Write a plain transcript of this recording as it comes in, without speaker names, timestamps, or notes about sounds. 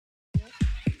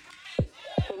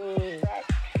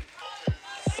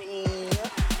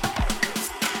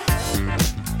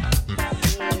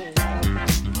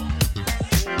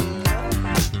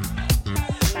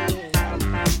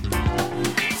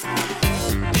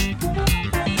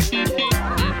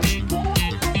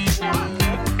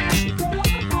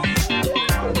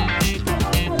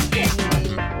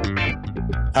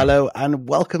Hello and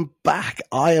welcome back.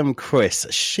 I am Chris.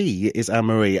 She is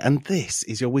Anne-Marie, and this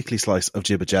is your weekly slice of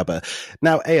Jibber Jabber.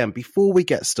 Now, AM, before we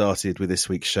get started with this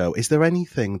week's show, is there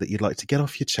anything that you'd like to get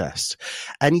off your chest?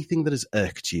 Anything that has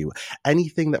irked you?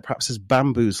 Anything that perhaps has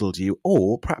bamboozled you?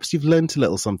 Or perhaps you've learned a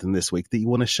little something this week that you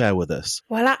want to share with us?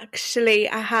 Well, actually,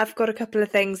 I have got a couple of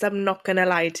ththings. I'm not going to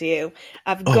lie to you.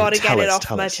 I've got to get it off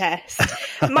my chest.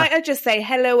 Might I just say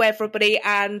hello, everybody,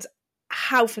 and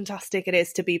how fantastic it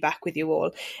is to be back with you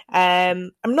all.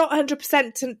 I'm not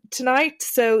 100% tonight,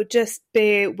 so just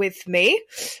bear with me.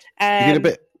 You're doing a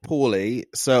bit poorly,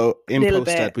 so in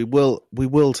post-ed we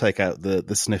will take out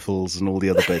the sniffles and all the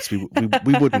other bits. We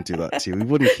wouldn't do that to you. We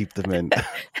wouldn't keep them in.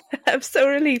 I'm so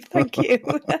relieved, thank you.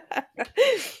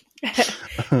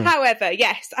 However,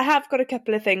 yes, I have got a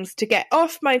couple of things to get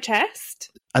off my chest.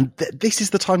 And this is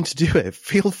the time to do it.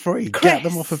 Feel free. Chris, get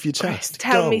them off of your chest.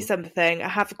 Tell me something. I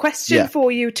have a question for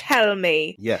you. Tell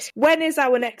me. Yes. When is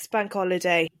our next bank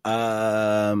holiday?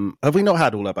 Have we not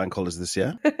had all our bank holidays this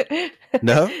year?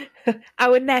 No?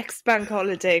 Our next bank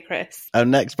holiday, Chris. Our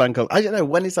next bank holiday. I don't know.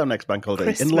 When is our next bank holiday?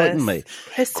 Christmas. Enlighten me.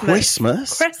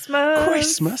 Christmas.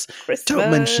 Don't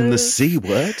mention the C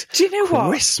word. Do you know what?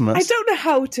 Christmas. I don't know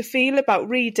how to feel about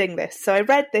reading this. So I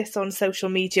read this on social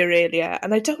media earlier,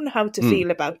 and I don't know how to feel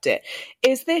about it.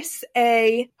 Is this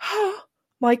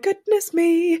my goodness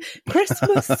me,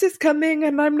 Christmas is coming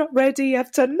and I'm not ready,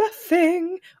 I've done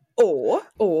nothing? Or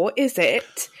is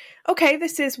it, okay,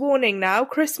 this is warning now,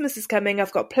 Christmas is coming,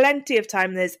 I've got plenty of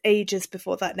time, there's ages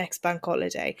before that next bank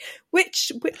holiday.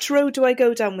 Which road do I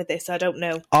go down with this? I don't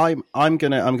know. I'm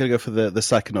gonna go for the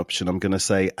second option. I'm gonna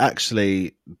say,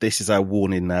 actually, this is our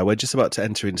warning now. We're just about to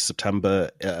enter into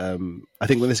September. I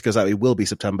think when this goes out, it will be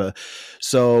September.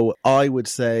 So I would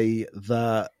say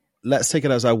that let's take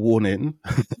it as our warning.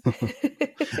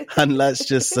 And let's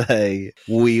just say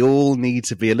we all need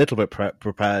to be a little bit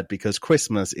prepared because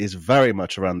Christmas is very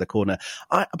much around the corner.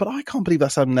 But I can't believe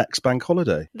that's our next bank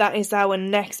holiday. That is our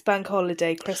next bank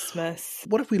holiday, Christmas.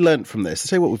 What have we learnt from this? I'll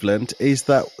tell you what we've learnt is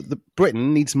that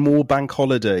Britain needs more bank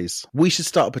holidays. We should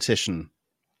start a petition.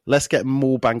 Let's get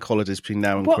more bank holidays between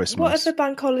now and Christmas. What other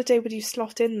bank holiday would you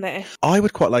slot in there? I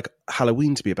would quite like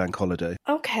Halloween to be a bank holiday.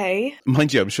 Okay.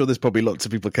 Mind you, I'm sure there's probably lots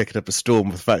of people kicking up a storm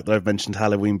with the fact that I've mentioned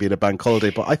Halloween being a bank holiday,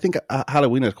 but I think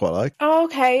Halloween I'd quite like.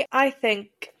 Okay, I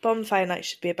think Bonfire Night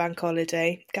should be a bank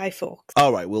holiday. Guy Fawkes.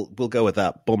 All right, we'll go with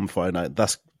that. Bonfire Night.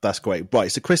 That's great.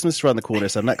 Right, so Christmas is around the corner,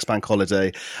 so next bank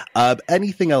holiday.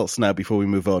 Anything else now before we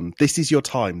move on? This is your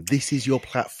time. This is your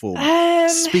platform.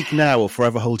 Speak now or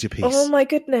forever hold your peace. Oh my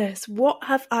goodness, what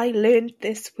have I learned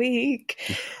this week?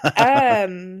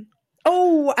 I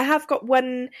have got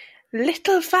one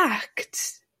little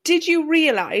fact. Did you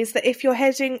realise that if you're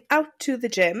heading out to the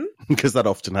gym... Because that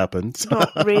often happens.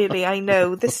 Not really, I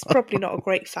know. This is probably not a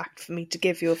great fact for me to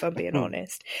give you if I'm being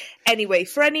honest. Anyway,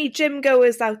 for any gym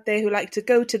goers out there who like to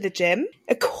go to the gym,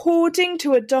 according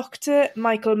to a Dr.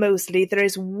 Michael Mosley, there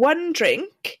is one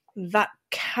drink that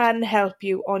can help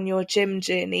you on your gym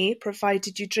journey,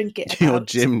 provided you drink it On your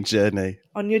gym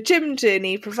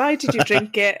journey, provided you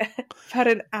drink it about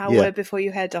an hour before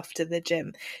you head off to the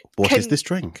gym. What is this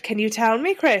drink? Can you tell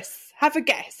me, Chris? Have a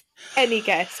guess. Any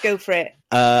guess. Go for it.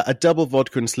 A double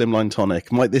vodka and slimline tonic.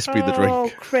 Might this be the drink?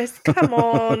 Oh, Chris, come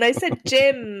on. I said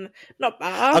gym. Not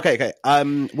bad. Okay.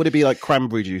 Would it be like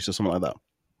cranberry juice or something like that?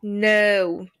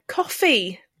 No.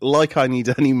 Coffee. Like I need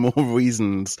any more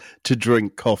reasons to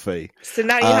drink coffee. So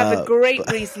now you have a great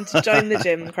reason to join the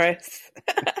gym, Chris.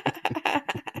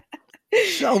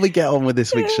 Shall we get on with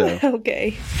this week's show?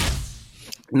 Okay.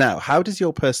 Now, how does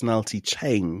your personality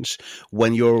change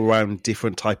when you're around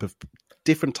different types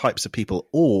of people,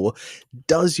 or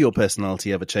does your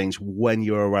personality ever change when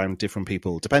you're around different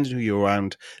people? Depending on who you're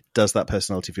around, does that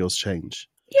personality of yours change?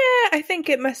 Yeah, I think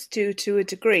it must do to a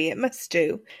degree. It must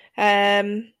do.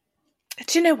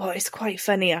 Do you know what? It's quite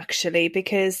funny, actually,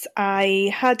 because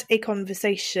I had a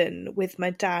conversation with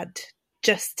my dad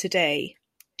just today,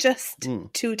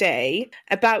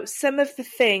 about some of the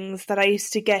things that I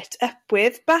used to get up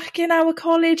with back in our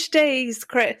college days,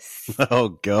 Chris.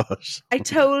 Oh, gosh. I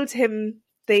told him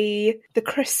the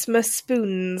Christmas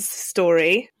spoons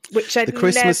story, which I'd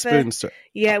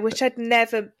which I'd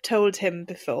never told him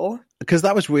before. Because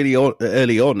that was really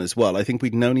early on as well. I think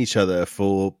we'd known each other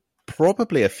for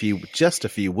probably just a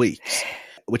few weeks,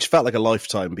 which felt like a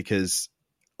lifetime, because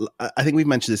I think we've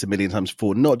mentioned this a million times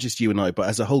before, not just you and I, but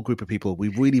as a whole group of people, we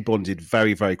really bonded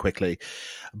very, very quickly.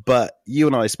 But you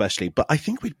and I especially. But I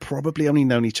think we'd probably only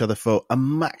known each other for a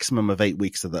maximum of 8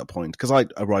 weeks at that point, because I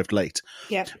arrived late.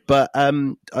 Yeah. But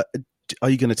Are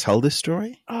you going to tell this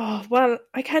story? Oh, well,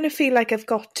 I kind of feel like I've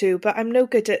got to, but I'm no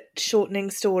good at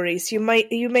shortening stories. You may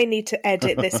need to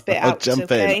edit this bit I'll out. jump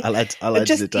okay? in. I'll edit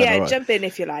it down. Yeah, right. jump in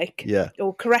if you like. Yeah.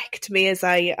 Or correct me as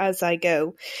I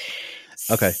go.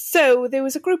 Okay. So there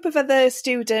was a group of other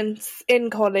students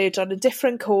in college on a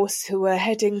different course who were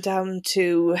heading down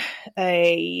to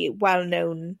a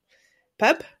well-known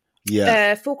pub.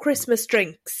 Yeah. For Christmas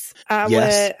drinks.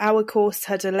 Yes. Our course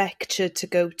had a lecture to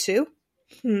go to.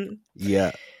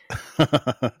 Yeah.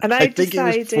 And I think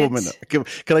decided... it was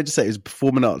can I just say it was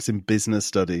performing arts in business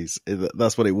studies?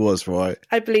 That's what it was, right?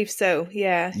 I believe so,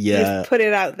 yeah. Yeah. You've put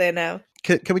it out there now.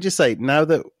 Can we just say, now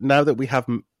that we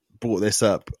haven't brought this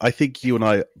up, I think you and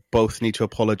I both need to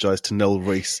apologise to Noel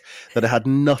Rees that it had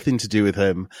nothing to do with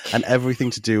him and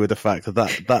everything to do with the fact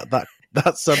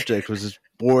that subject was as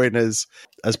boring as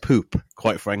poop,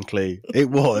 quite frankly. It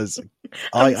was.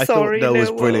 I thought Noel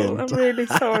was brilliant. I'm really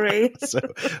sorry. So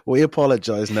we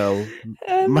apologise, Noel.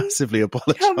 Massively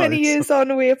apologise. How many years on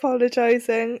are we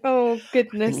apologising? Oh,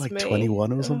 goodness I think me.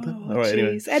 21 or something. Oh, all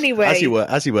right, anyway. As you were.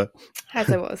 As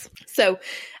I was. So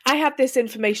I had this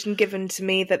information given to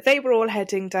me that they were all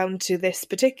heading down to this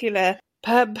particular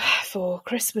pub for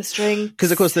Christmas drinks.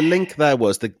 Because, of course, the link there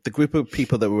was the group of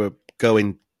people that were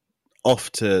going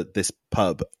off to this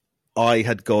pub. I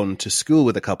had gone to school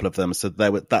with a couple of them, so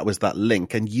that was that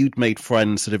link. And you'd made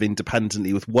friends sort of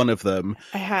independently with one of them.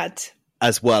 I had.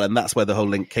 As well, and that's where the whole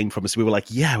link came from. So we were like,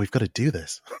 yeah, we've got to do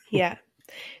this. Yeah.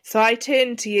 So I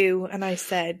turned to you and I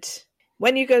said,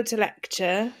 when you go to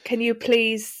lecture, can you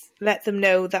please let them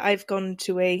know that I've gone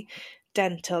to a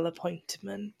dental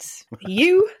appointment?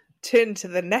 You turned to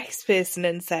the next person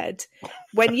and said,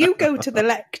 when you go to the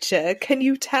lecture, can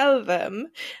you tell them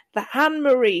that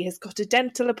Anne-Marie has got a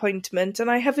dental appointment and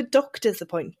I have a doctor's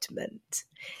appointment?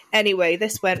 Anyway,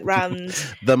 this went round.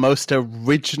 The most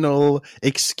original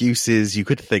excuses you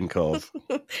could think of.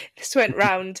 This went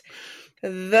round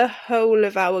the whole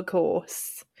of our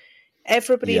course.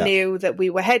 Everybody knew that we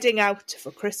were heading out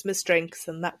for Christmas drinks,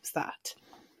 and that was that.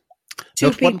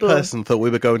 One person thought we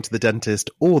were going to the dentist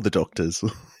or the doctors.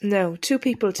 No, 2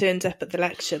 people turned up at the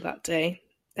lecture that day.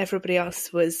 Everybody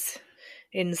else was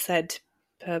in said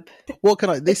pub. What can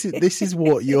I? This is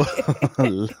what you're.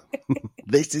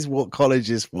 This is what college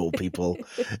is for, people.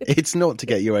 It's not to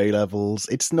get your A levels.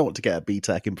 It's not to get a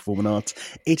BTEC in performing arts.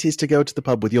 It is to go to the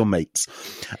pub with your mates.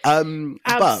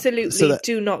 Absolutely,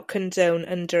 do not condone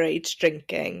underage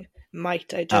drinking.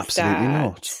 Might I just absolutely add?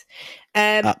 Not.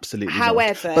 Absolutely.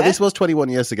 However, not. But this was 21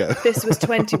 years ago. This was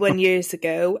 21 years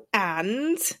ago,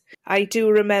 and I do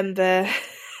remember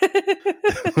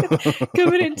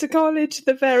coming into college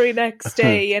the very next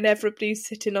day, and everybody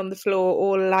sitting on the floor,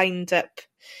 all lined up,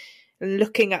 and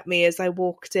looking at me as I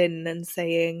walked in and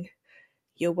saying,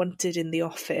 "You're wanted in the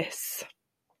office."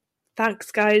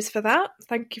 Thanks, guys, for that.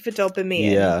 Thank you for dobbing me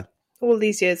in. Yeah. All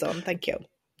these years on, thank you.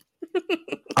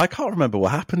 I can't remember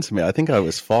what happened to me. I think I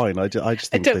was fine. I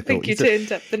just think I don't think you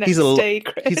turned up the next day,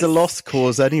 Chris. He's a lost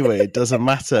cause anyway. It doesn't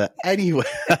matter. Anyway,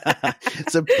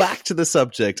 so back to the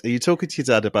subject. Are you talking to your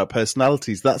dad about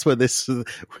personalities? That's where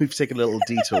we've taken a little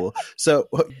detour. So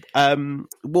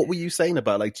what were you saying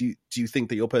about, like, do you think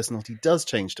that your personality does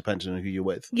change depending on who you're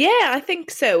with? Yeah, I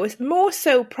think so. It's more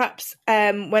so perhaps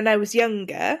when I was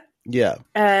younger. Yeah.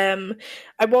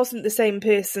 I wasn't the same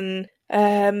person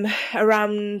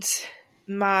around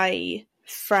my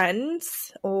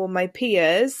friends or my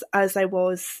peers as I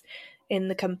was in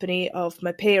the company of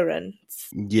my parents.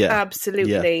 Yeah.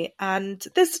 Absolutely. Yeah. And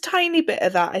there's a tiny bit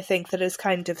of that, I think, that is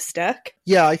kind of stuck.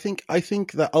 Yeah, I think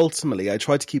that ultimately I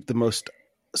try to keep the most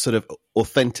sort of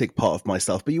authentic part of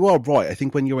myself. But you are right. I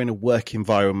think when you're in a work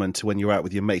environment, when you're out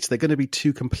with your mates, they're going to be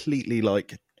two completely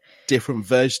like different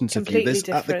versions of you.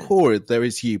 At the core, there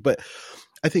is you. But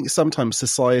I think sometimes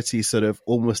society sort of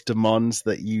almost demands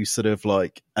that you sort of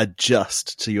like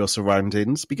adjust to your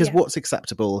surroundings, because what's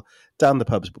acceptable down the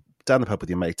pub with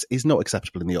your mates is not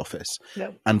acceptable in the office,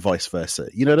 and vice versa.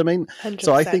 You know what I mean? 100%.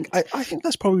 So I think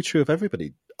that's probably true of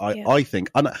everybody. I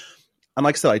think, and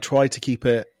like I said, I try to keep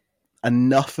it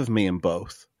enough of me in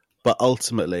both, but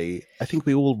ultimately, I think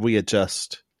we all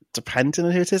readjust. Depending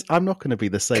on who it is, I'm not going to be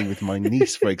the same with my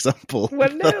niece, for example.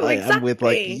 Well, no, exactly. I am with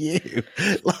like you,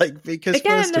 like, because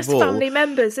again, first of as all, family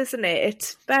members, isn't it?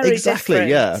 It's very different.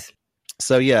 Yeah.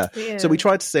 So so we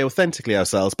try to stay authentically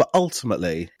ourselves, but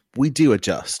ultimately we do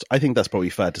adjust. I think that's probably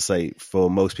fair to say for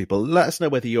most people. Let us know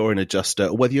whether you're an adjuster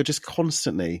or whether you're just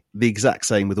constantly the exact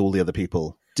same with all the other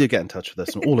people. Do get in touch with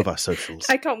us on all of our socials.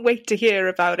 I can't wait to hear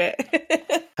about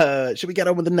it. Should we get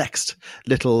on with the next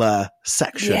little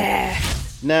section? Yeah.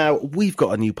 Now, we've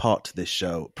got a new part to this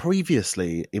show.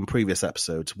 Previously, in previous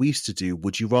episodes, we used to do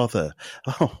Would You Rather?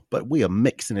 Oh, but we are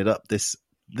mixing it up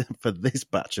for this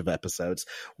batch of episodes.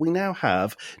 We now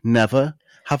have Never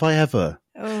Have I Ever.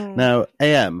 Oh. Now,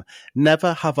 AM,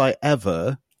 never have I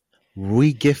ever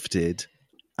re-gifted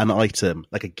an item,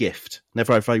 like a gift.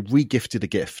 Never have I re-gifted a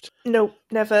gift. No,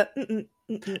 never.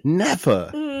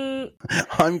 Never.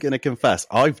 I'm going to confess,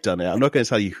 I've done it. I'm not going to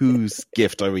tell you whose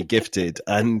gift I re-gifted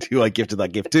and who I gifted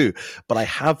that gift to, but I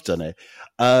have done it.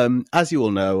 As you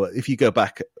all know, if you go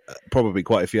back probably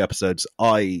quite a few episodes,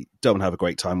 I don't have a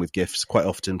great time with gifts. Quite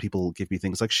often people give me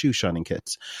things like shoe shining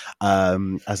kits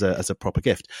as a proper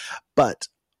gift. But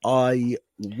I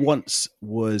once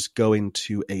was going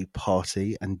to a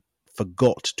party and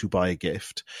forgot to buy a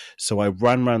gift. So I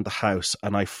ran around the house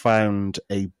and I found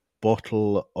a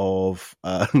bottle of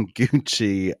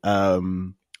Gucci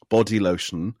body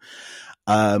lotion,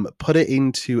 put it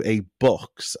into a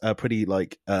box, pretty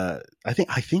like I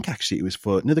think actually it was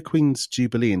for the Queen's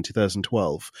Jubilee in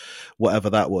 2012,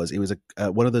 whatever that was. It was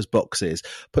one of those boxes.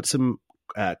 Put some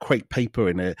crepe paper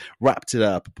in it, wrapped it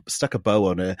up, stuck a bow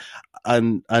on it,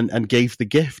 and gave the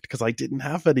gift because I didn't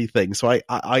have anything. So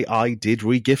I did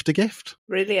re-gift a gift.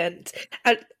 Brilliant.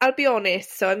 I'll be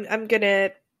honest. So I'm gonna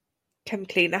come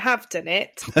clean. I have done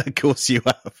it. Of course you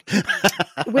have.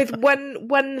 With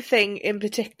one thing in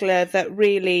particular that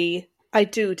really I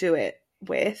do it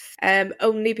with,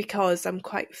 only because I'm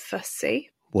quite fussy.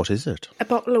 What is it? A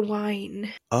bottle of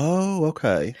wine. Oh,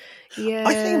 okay. Yeah.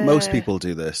 I think most people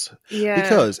do this. Yeah.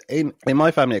 Because in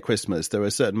my family at Christmas, there are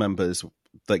certain members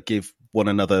that give one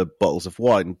another bottles of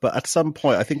wine. But at some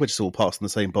point, I think we're just all passing the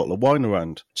same bottle of wine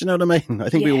around. Do you know what I mean? I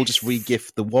think we all just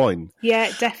re-gift the wine.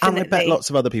 Yeah, definitely. And I bet lots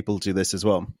of other people do this as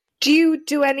well. Do you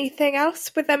do anything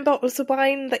else with them bottles of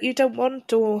wine that you don't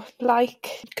want or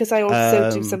like? Because I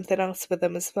also do something else with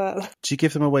them as well. Do you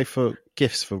give them away for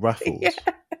gifts for raffles? Yeah.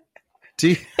 Do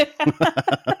you...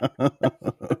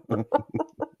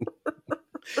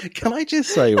 Can I just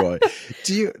say, right?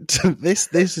 This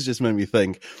has just made me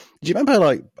think. Do you remember,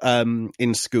 like,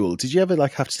 in school? Did you ever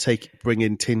have to bring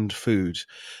in tinned food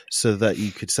so that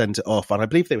you could send it off? And I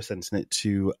believe they were sending it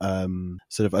to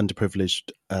sort of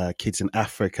underprivileged kids in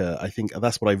Africa. I think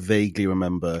that's what I vaguely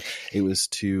remember. It was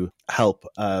to help.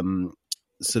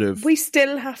 We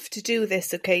still have to do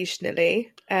this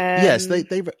occasionally. Yes,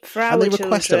 they for our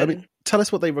request children. it. I mean, tell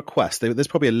us what they request. There's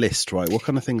probably a list, right? What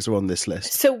kind of things are on this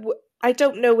list? So I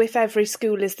don't know if every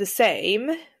school is the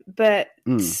same, but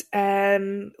with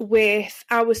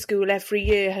our school, every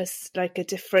year has like a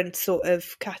different sort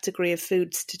of category of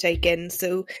foods to take in.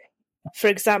 So, for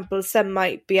example, some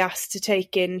might be asked to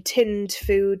take in tinned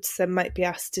food, some might be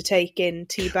asked to take in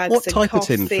tea bags what and type coffee. of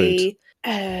tinned food?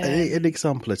 An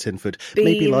example of tinned food. Beans,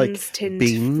 maybe like tinned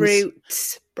beans.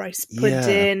 fruit, rice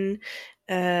pudding,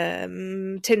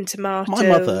 tinned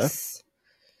tomatoes.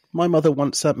 My mother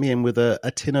once sent me in with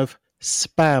a tin of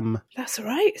spam. That's all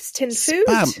right. It's tinned food.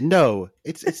 Spam? No,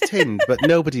 it's tinned, but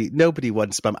nobody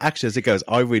wants spam. Actually, as it goes,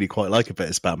 I really quite like a bit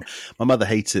of spam. My mother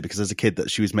hates it because as a kid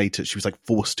that she was like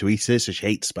forced to eat it, so she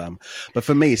hates spam. But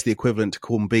for me, it's the equivalent to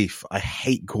corned beef. I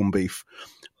hate corned beef.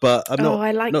 But I'm not.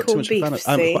 I like not corned too much beef. of a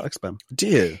fan of, I quite like spam. Do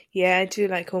you? Yeah, I do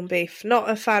like corned beef. Not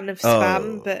a fan of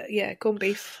spam, but yeah, corned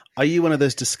beef. Are you one of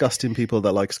those disgusting people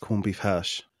that likes corned beef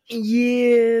hash?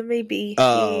 Yeah, maybe.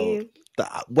 Oh, yeah.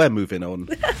 We're moving on.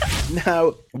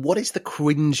 Now, what is the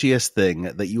cringiest thing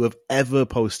that you have ever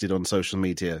posted on social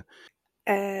media?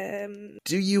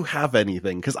 Do you have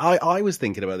anything? Because I was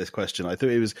thinking about this question. I thought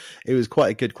it was quite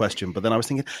a good question, but then I was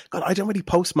thinking, God, I don't really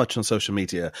post much on social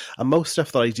media, and most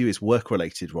stuff that I do is work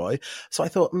related, right? So I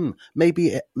thought,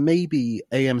 maybe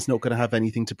AM's not going to have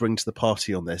anything to bring to the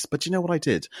party on this. But you know what I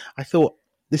did? I thought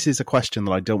this is a question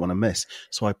that I don't want to miss,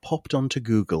 so I popped onto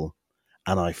Google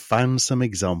and I found some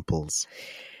examples.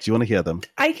 Do you want to hear them?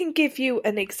 I can give you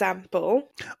an example.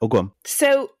 Oh, go on.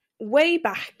 So way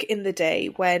back in the day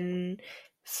when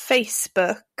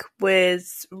Facebook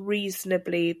was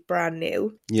reasonably brand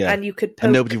new, and you could poke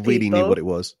and nobody really people. knew what it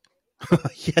was.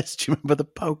 Yes, do you remember the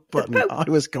poke button? I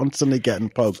was constantly getting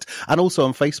poked, and also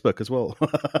on Facebook as well.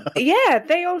 Yeah,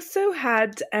 they also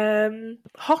had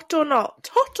Hot or Not.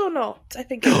 I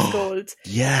think it was called.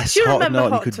 Yes, do you Hot or remember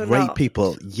Not. Hot You could or rate Not?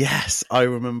 people. Yes, I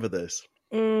remember this.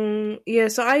 Yeah,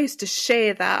 so I used to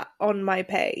share that on my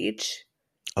page.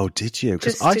 Oh, did you?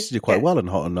 Because Just I to used to do quite get well on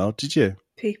Hot or Not. Did you?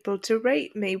 people to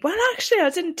rate me. Well, actually, I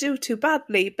didn't do too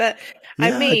badly, but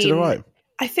Yeah, I did all right.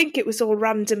 I think it was all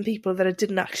random people that I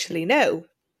didn't actually know,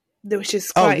 which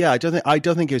is Oh quite... yeah, I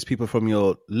don't think it was people from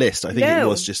your list. I think it No.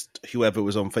 was just whoever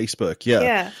was on Facebook. Yeah.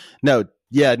 Yeah. No,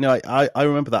 Yeah, no, I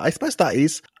remember that. I suppose that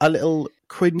is a little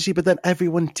cringy, but then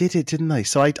everyone did it, didn't they?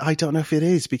 So I don't know if it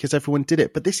is because everyone did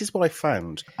it, but this is what I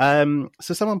found.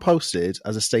 So someone posted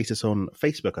as a status on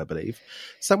Facebook, I believe,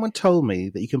 someone told me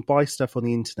that you can buy stuff on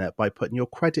the internet by putting your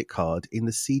credit card in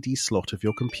the CD slot of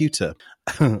your computer.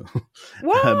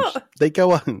 What? They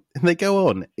go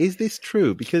on. Is this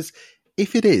true? Because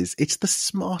if it is, it's the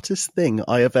smartest thing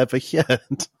I have ever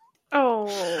heard.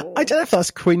 Oh. I don't know if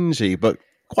that's cringy, but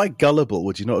quite gullible,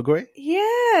 would you not agree?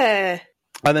 Yeah.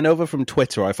 And then over from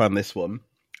Twitter, I found this one.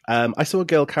 I saw a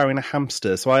girl carrying a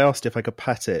hamster, so I asked if I could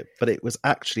pet it, but it was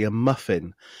actually a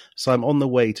muffin. So I'm on the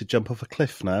way to jump off a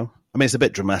cliff now. I mean, it's a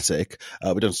bit dramatic.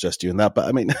 We don't suggest doing that, but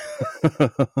I mean...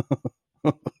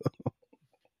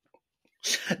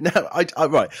 No, I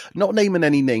right. Not naming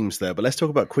any names there, but let's talk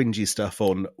about cringy stuff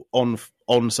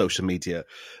on social media.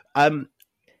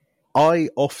 I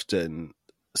often...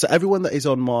 So everyone that is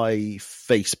on my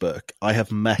Facebook, I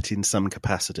have met in some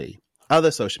capacity.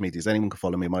 Other social medias, anyone can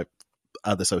follow me. My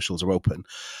other socials are open.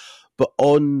 But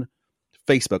on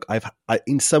Facebook,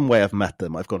 in some way I've met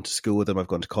them. I've gone to school with them. I've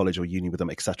gone to college or uni with them,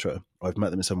 etc. I've met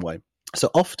them in some way. So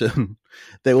often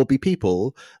there will be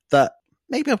people that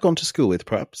maybe I've gone to school with,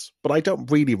 perhaps, but I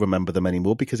don't really remember them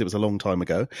anymore because it was a long time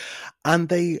ago. And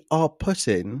they are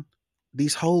putting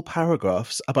these whole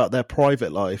paragraphs about their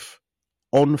private life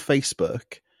on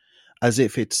Facebook as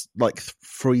if it's like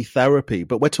free therapy,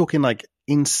 but we're talking like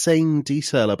insane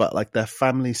detail about like their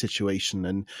family situation.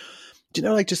 And do you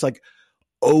know, like just like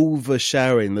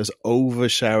oversharing, there's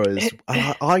oversharers.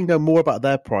 I know more about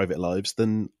their private lives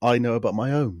than I know about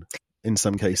my own in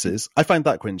some cases. I find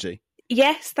that cringy.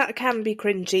 Yes, that can be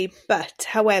cringy, but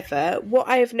however, what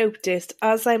I have noticed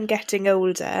as I'm getting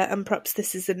older, and perhaps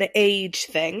this is an age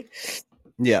thing.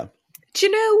 Yeah. Do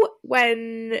you know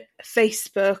when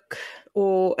Facebook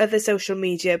or other social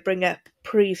media bring up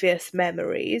previous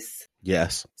memories?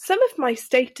 Yes. Some of my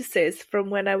statuses from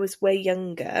when I was way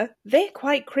younger, they're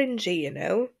quite cringy, you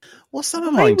know? Well, some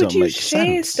of mine don't make sense. Why would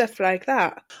you share stuff like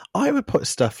that? I would put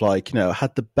stuff like,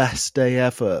 had the best day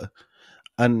ever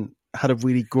and had a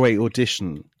really great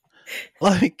audition.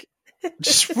 Like,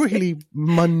 just really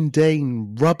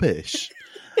mundane rubbish,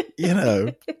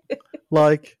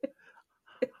 Like,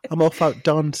 I'm off out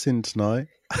dancing tonight.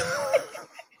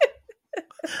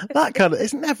 That kind of,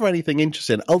 it's never anything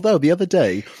interesting. Although the other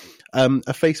day, a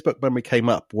Facebook memory came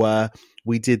up where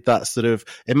we did that sort of,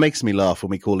 it makes me laugh when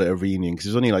we call it a reunion because it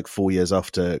was only like 4 years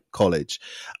after college.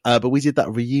 But we did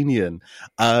that reunion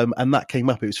and that came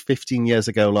up. It was 15 years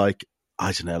ago, like,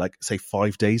 I don't know, like say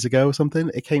 5 days ago or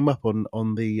something. It came up on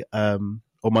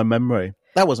my memory.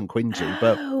 That wasn't cringy,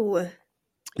 but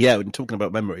yeah, when talking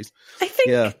about memories. I think,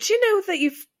 do you know that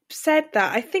you've said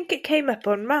that? I think it came up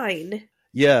on mine.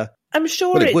 Yeah. I'm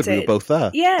sure well, it would. did. We were both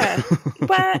there. Yeah.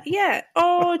 Well, yeah.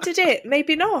 Oh, did it?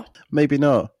 Maybe not. Maybe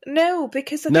not. No,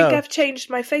 because I think I've changed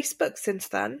my Facebook since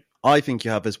then. I think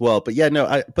you have as well. But yeah,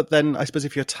 no, but then I suppose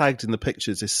if you're tagged in the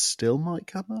pictures, this still might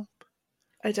come up.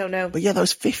 I don't know. But yeah, that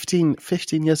was 15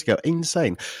 years ago.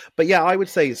 Insane. But yeah, I would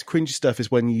say it's cringy stuff is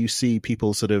when you see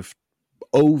people sort of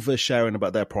oversharing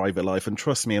about their private life. And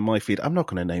trust me, in my feed, I'm not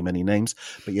going to name any names,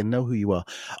 but you know who you are.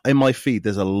 In my feed,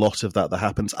 there's a lot of that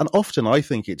happens. And often I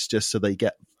think it's just so they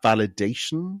get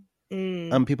validation.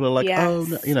 And people are like, oh,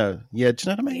 no, yeah, do you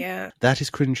know what I mean? Yeah. That is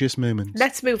cringiest moment.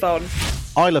 Let's move on.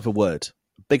 I love a word.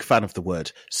 Big fan of the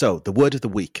word. So, the word of the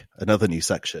week, another new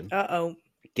section. Uh-oh.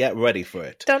 Get ready for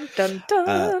it. Dun, dun,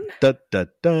 dun. Dun, dun,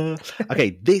 dun.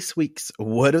 Okay, this week's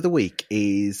word of the week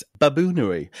is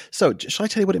baboonery. So, shall I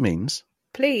tell you what it means?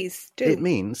 Please do. It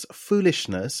means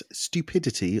foolishness,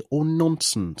 stupidity, or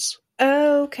nonsense.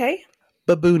 Okay.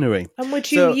 Baboonery. And would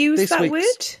you use that word?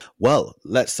 Well,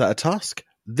 let's set a task.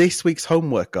 This week's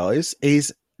homework, guys,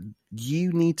 is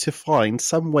you need to find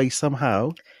some way,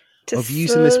 somehow, of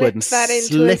using this word and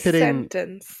slip it in.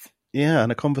 Sentence. Yeah,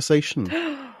 in a conversation.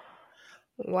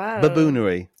 Wow.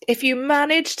 Baboonery. If you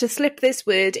manage to slip this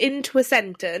word into a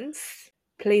sentence,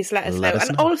 please let us know.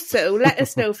 And also, let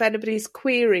us know if anybody's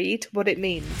queried what it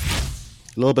means.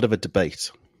 A little bit of a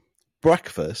debate.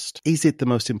 Breakfast, is it the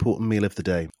most important meal of the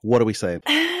day? What are we saying?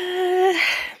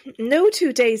 No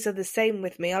 2 days are the same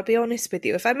with me, I'll be honest with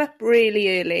you. If I'm up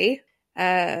really early,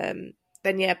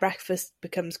 then yeah, breakfast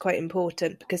becomes quite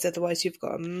important because otherwise you've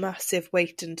got a massive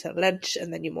wait until lunch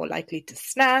and then you're more likely to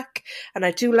snack. And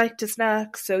I do like to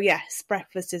snack, so yes,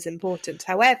 breakfast is important.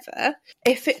 However,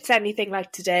 if it's anything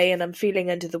like today and I'm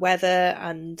feeling under the weather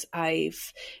and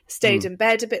I've stayed in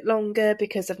bed a bit longer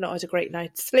because I've not had a great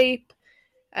night's sleep,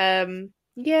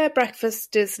 yeah,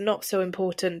 breakfast is not so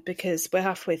important because we're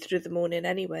halfway through the morning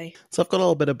anyway. So I've got a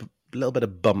little bit of little bit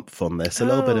of bump on this, a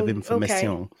little bit of information.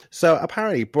 Okay. So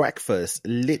apparently breakfast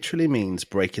literally means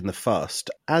breaking the fast,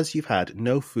 as you've had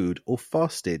no food or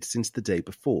fasted since the day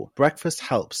before. Breakfast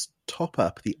helps top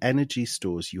up the energy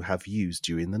stores you have used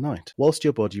during the night, whilst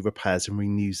your body repairs and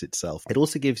renews itself. It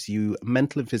also gives you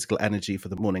mental and physical energy for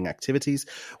the morning activities,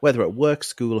 whether at work,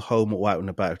 school, home, or out and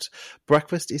about.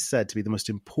 Breakfast is said to be the most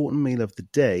important meal of the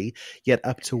day, yet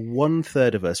up to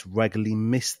 1/3 of us regularly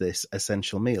miss this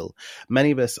essential meal.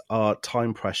 Many of us are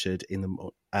time pressured in the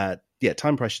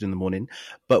morning,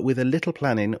 but with a little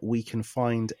planning, we can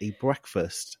find a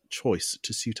breakfast choice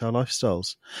to suit our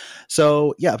lifestyles.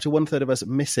 So, yeah, up to 1/3 of us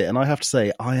miss it. And I have to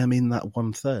say, I am in that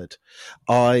 1/3.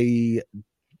 I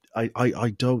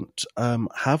don't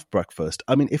have breakfast.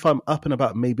 I mean, if I'm up and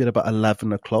about, maybe at about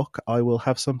 11 o'clock, I will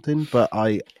have something, but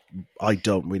I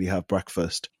don't really have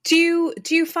breakfast. Do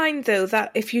you find, though,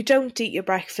 that if you don't eat your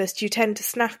breakfast, you tend to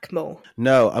snack more?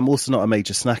 No, I'm also not a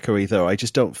major snacker either. I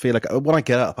just don't feel like, when I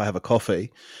get up, I have a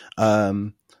coffee.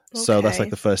 So that's like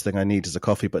the first thing I need is a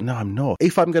coffee. But no, I'm not.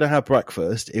 If I'm going to have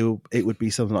breakfast, it would be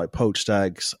something like poached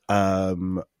eggs.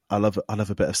 I love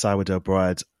a bit of sourdough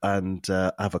bread and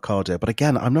avocado. But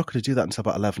again, I'm not going to do that until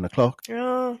about 11 o'clock.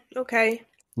 Oh, okay.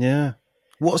 Yeah.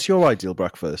 What's your ideal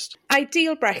breakfast?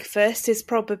 Ideal breakfast is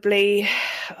probably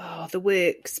the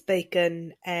works: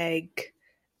 bacon, egg,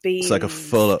 beans, It's like a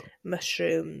full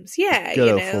mushrooms. Yeah,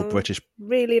 good old full British.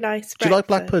 Really nice breakfast. Do you like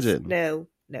black pudding? No.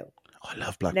 Oh, I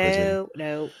love black pudding.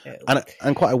 No.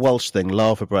 And quite a Welsh thing,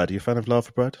 lava bread. Are you a fan of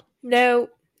lava bread? No.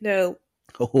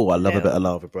 Oh, I love a bit of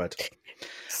lava bread.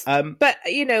 But,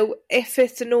 if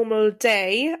it's a normal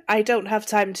day, I don't have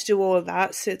time to do all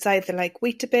that. So it's either like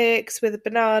Weetabix with a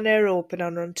banana or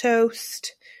banana on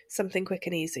toast, something quick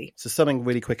and easy. So something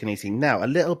really quick and easy. Now, a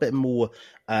little bit more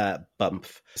bump.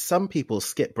 Some people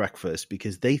skip breakfast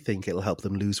because they think it'll help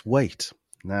them lose weight.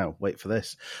 Now, wait for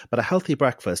this. But a healthy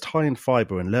breakfast, high in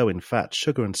fibre and low in fat,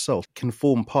 sugar and salt, can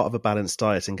form part of a balanced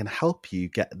diet and can help you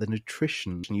get the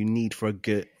nutrition you need for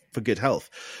good health.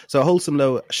 So a wholesome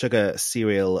low sugar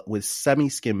cereal with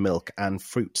semi-skim milk and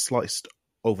fruit sliced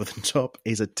over the top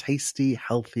is a tasty,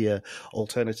 healthier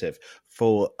alternative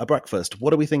for a breakfast.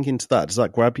 What are we thinking to that? Does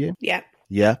that grab you? Yeah.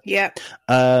 Yeah.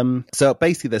 So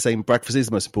basically they're saying breakfast is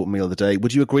the most important meal of the day.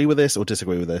 Would you agree with this or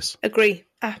disagree with this? Agree.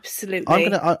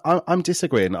 Absolutely. I'm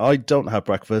disagreeing. I don't have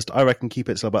breakfast. I reckon keep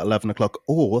it till about 11 o'clock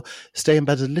or stay in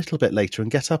bed a little bit later and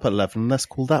get up at 11 and let's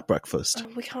call that breakfast.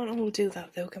 Oh, we can't all do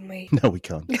that though, can we? No, we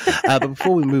can't. But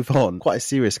before we move on, quite a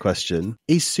serious question.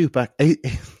 Is soup...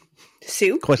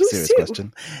 Soup? Quite a serious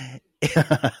question.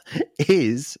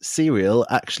 Is cereal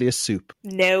actually a soup?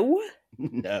 No.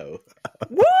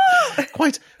 What?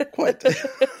 quite quite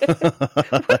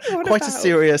a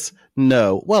serious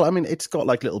no. Well, I mean, it's got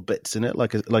like little bits in it,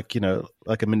 like a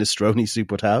minestrone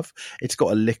soup would have. It's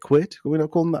got a liquid. Are we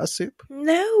not calling that a soup?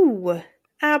 No,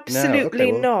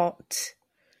 absolutely not.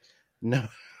 No.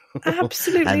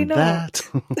 Absolutely not.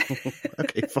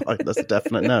 Okay, fine. That's a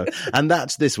definite no. And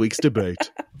that's this week's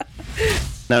debate.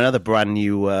 Now, another brand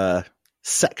new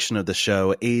section of the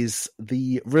show is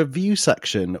the review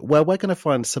section, where we're going to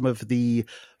find some of the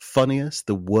funniest,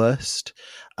 the worst,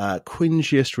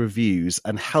 cringiest reviews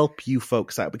and help you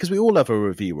folks out, because we all love a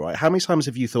review, right? How many times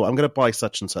have you thought, I'm going to buy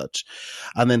such and such,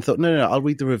 and then thought, no, I'll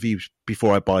read the review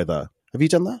before I buy that? Have you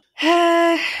done that?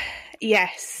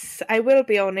 Yes, I will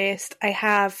be honest, I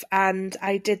have, and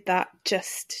I did that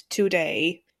just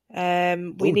today.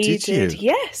 We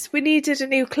needed a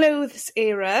new clothes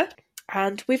era.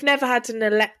 And we've never had an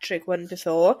electric one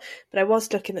before, but I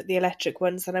was looking at the electric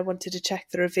ones and I wanted to check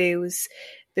the reviews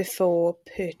before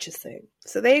purchasing.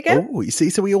 So there you go. Oh, you see,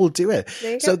 so we all do it.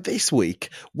 So this week,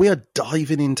 we are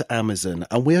diving into Amazon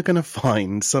and we are going to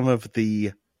find some of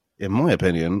the, in my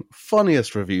opinion,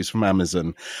 funniest reviews from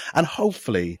Amazon and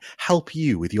hopefully help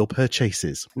you with your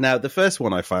purchases. Now, the first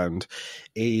one I found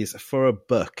is for a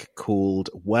book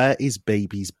called Where is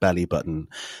Baby's Belly Button?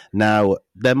 Now,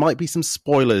 there might be some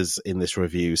spoilers in this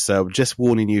review, so just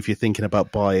warning you if you're thinking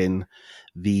about buying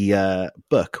the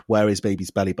book, Where is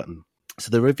Baby's Belly Button? So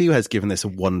the review has given this a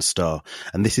 1 star,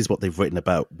 and this is what they've written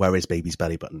about Where is Baby's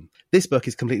Belly Button. This book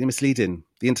is completely misleading.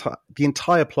 The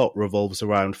entire plot revolves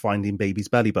around finding Baby's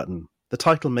belly button. The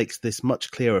title makes this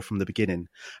much clearer from the beginning.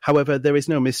 However, there is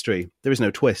no mystery. There is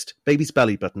no twist. Baby's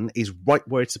belly button is right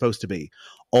where it's supposed to be,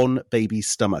 on Baby's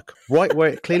stomach, right where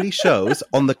it clearly shows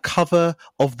on the cover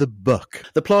of the book.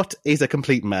 The plot is a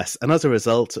complete mess, and as a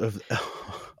result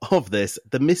of this,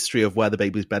 the mystery of where the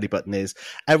baby's belly button is,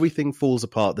 everything falls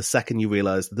apart the second you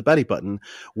realise that the belly button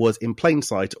was in plain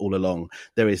sight all along.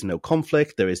 There is no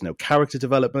conflict, there is no character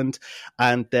development,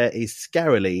 and there is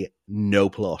scarily no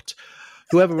plot.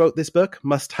 Whoever wrote this book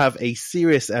must have a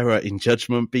serious error in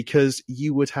judgment, because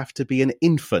you would have to be an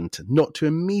infant not to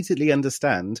immediately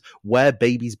understand where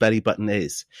baby's belly button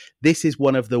is. This is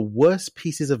one of the worst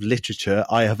pieces of literature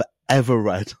I have ever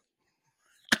read.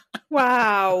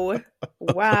 Wow.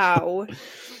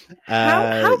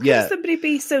 How can somebody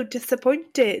be so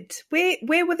disappointed?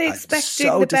 Where were they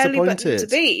expecting the belly button to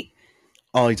be?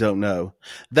 I don't know.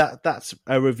 That's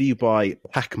a review by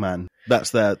Pac-Man.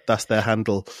 That's their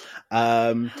handle.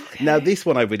 Now, this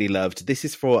one I really loved. This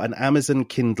is for an Amazon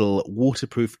Kindle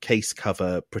waterproof case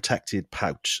cover protected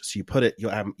pouch. So you put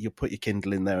your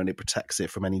Kindle in there and it protects it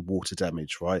from any water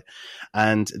damage, right?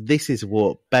 And this is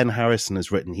what Ben Harrison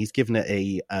has written. He's given it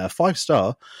a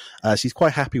 5-star. She's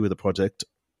quite happy with the product.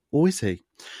 Or is he?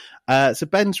 So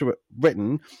Ben's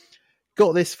written,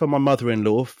 got this for my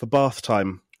mother-in-law for bath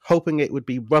time, hoping it would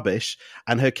be rubbish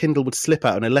and her Kindle would slip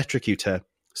out and electrocute her.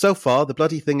 So far, the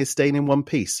bloody thing is staying in one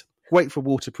piece. Great for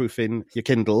waterproofing your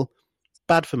Kindle.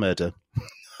 Bad for murder.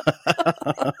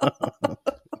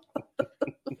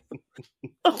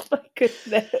 Oh my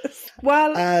goodness.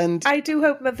 Well, and I do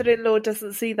hope mother-in-law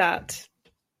doesn't see that.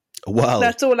 Well,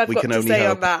 that's all I've got to say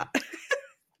on that.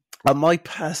 And my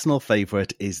personal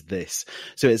favourite is this.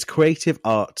 So it's Creative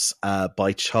Arts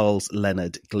by Charles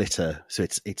Leonard Glitter. So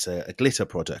it's a glitter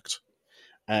product.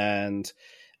 And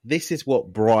this is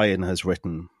what Brian has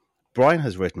written. Brian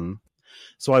has written,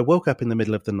 so I woke up in the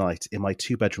middle of the night in my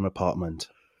 2-bedroom apartment.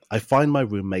 I find my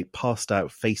roommate passed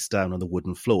out face down on the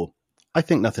wooden floor. I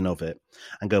think nothing of it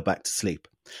and go back to sleep.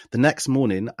 The next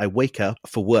morning, I wake up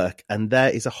for work and there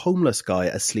is a homeless guy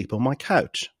asleep on my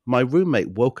couch. My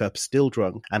roommate woke up still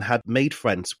drunk and had made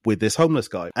friends with this homeless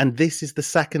guy. And this is the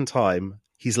second time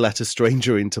he's let a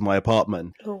stranger into my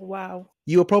apartment. Oh, wow.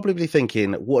 You are probably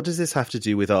thinking, what does this have to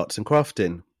do with arts and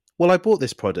crafting? Well, I bought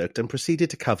this product and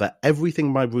proceeded to cover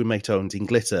everything my roommate owned in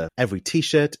glitter. Every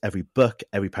t-shirt, every book,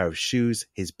 every pair of shoes,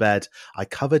 his bed. I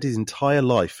covered his entire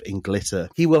life in glitter.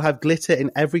 He will have glitter in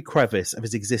every crevice of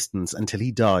his existence until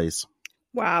he dies.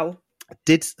 Wow.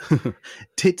 Did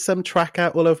some track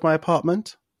out all over my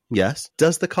apartment? Yes.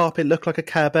 Does the carpet look like a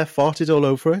Care Bear farted all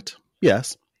over it?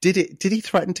 Yes. Did he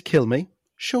threaten to kill me?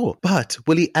 Sure. But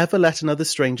will he ever let another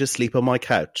stranger sleep on my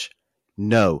couch?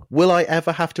 No. Will I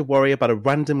ever have to worry about a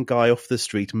random guy off the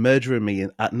street murdering me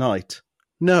at night?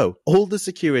 No. All the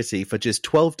security for just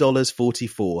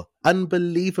 $12.44.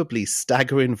 Unbelievably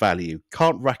staggering value.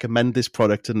 Can't recommend this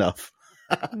product enough.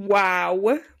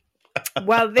 Wow.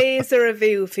 Well, there's a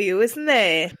review for you, isn't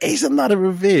there? Isn't that a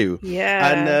review?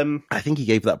 Yeah. And I think he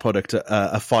gave that product a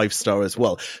 5-star as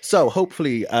well. So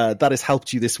hopefully that has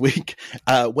helped you this week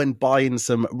when buying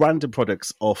some random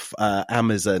products off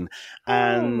Amazon.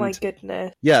 And, oh my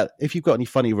goodness. Yeah, if you've got any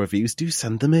funny reviews, do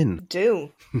send them in.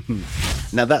 Do.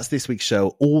 Now that's this week's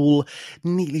show, all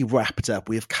neatly wrapped up.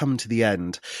 We have come to the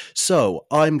end. So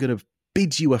I'm going to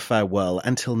bid you a farewell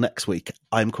until next week.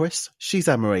 I'm Chris, she's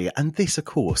Anne-Marie, and this, of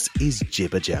course, is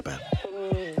Jibber Jabber.